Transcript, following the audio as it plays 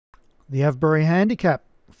The Avebury Handicap,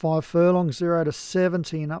 5 furlongs, 0 to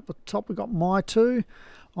 70. And up the top we've got My Two,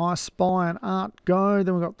 I Spy and Art Go.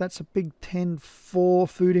 Then we've got That's a Big 10-4,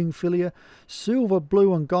 Fooding Filia. Silver,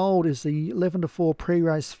 Blue and Gold is the 11 to 4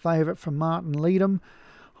 pre-race favourite from Martin Leadham.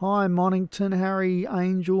 High Monington, Harry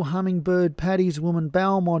Angel, Hummingbird, Paddy's Woman,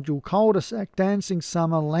 Bow Module, Cul-de-sac, Dancing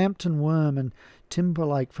Summer, Lambton Worm and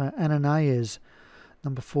Timberlake for Ananias.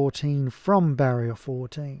 Number 14 from Barrier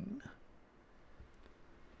 14.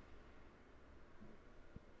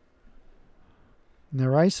 And they're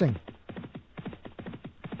racing.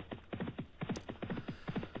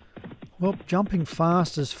 Well, jumping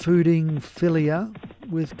fast is Fooding Filia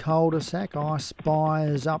with Cul-de-sac. I Spy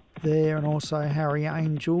is up there, and also Harry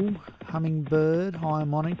Angel, Hummingbird, High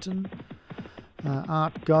Monington,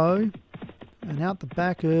 Art Go. And out the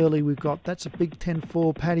back early we've got That's a Big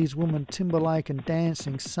 10-4, Paddy's Woman, Timberlake and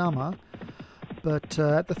Dancing Summer. But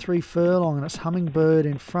at the 3 furlong, and it's Hummingbird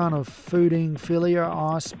in front of Fooding Filia,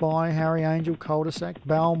 I Spy, Harry Angel, Cul-de-sac,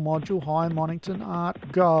 Bow Module, High Monington,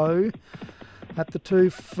 Art Go. At the 2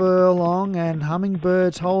 furlong, and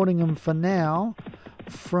Hummingbird's holding them for now.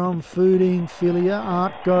 From Fooding Filia,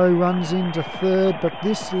 Art Go runs into third, but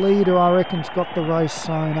this leader I reckon's got the race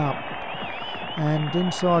sewn up. And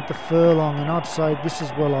inside the furlong, and I'd say this is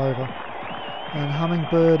well over. And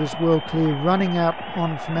Hummingbird is well clear, running out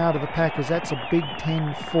on from out of the pack as That's a Big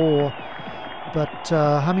 10-4. But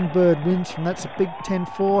Hummingbird wins from That's a Big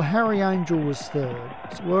 10-4. Harry Angel was third.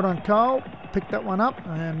 So well done, Cole. Picked that one up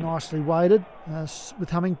and nicely weighted with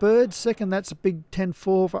Hummingbird. Second, That's a Big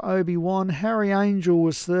 10-4 for Obi-Wan. Harry Angel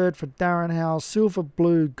was third for Darren Howell. Silver,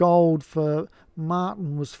 Blue, Gold for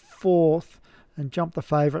Martin was fourth and jumped the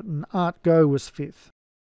favourite. And Art Go was fifth.